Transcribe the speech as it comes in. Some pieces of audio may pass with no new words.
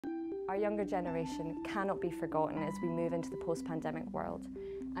Our younger generation cannot be forgotten as we move into the post-pandemic world,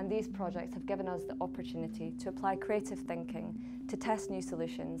 and these projects have given us the opportunity to apply creative thinking to test new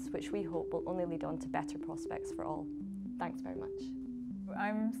solutions, which we hope will only lead on to better prospects for all. Thanks very much.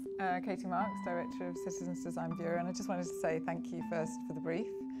 I'm Katie Marks, Director of Citizens Design Bureau, and I just wanted to say thank you first for the brief,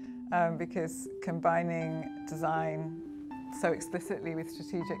 because combining design so explicitly with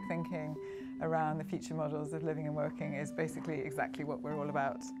strategic thinking around the future models of living and working is basically exactly what we're all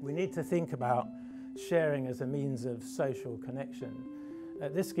about. We need to think about sharing as a means of social connection.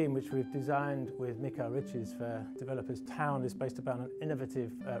 This scheme, which we've designed with Mikael Riches for Developers Town, is based upon an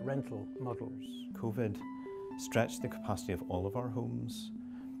innovative rental model. COVID stretched the capacity of all of our homes.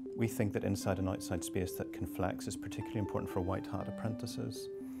 We think that inside and outside space that can flex is particularly important for WhiteHat apprentices,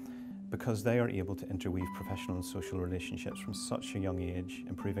 because they are able to interweave professional and social relationships from such a young age,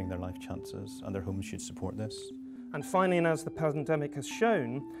 improving their life chances, and their homes should support this. And finally, and as the pandemic has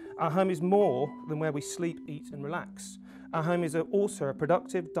shown, our home is more than where we sleep, eat and relax. Our home is also a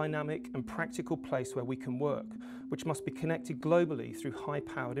productive, dynamic and practical place where we can work, which must be connected globally through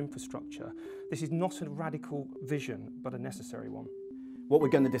high-powered infrastructure. This is not a radical vision, but a necessary one. What we're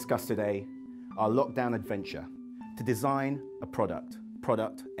going to discuss today, our lockdown adventure, to design a product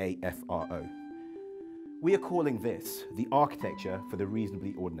AFRO. We are calling this the architecture for the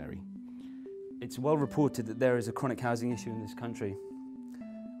reasonably ordinary. It's well reported that there is a chronic housing issue in this country.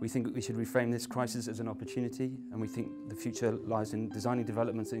 We think that we should reframe this crisis as an opportunity, and we think the future lies in designing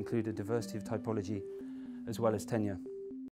developments that include a diversity of typology as well as tenure.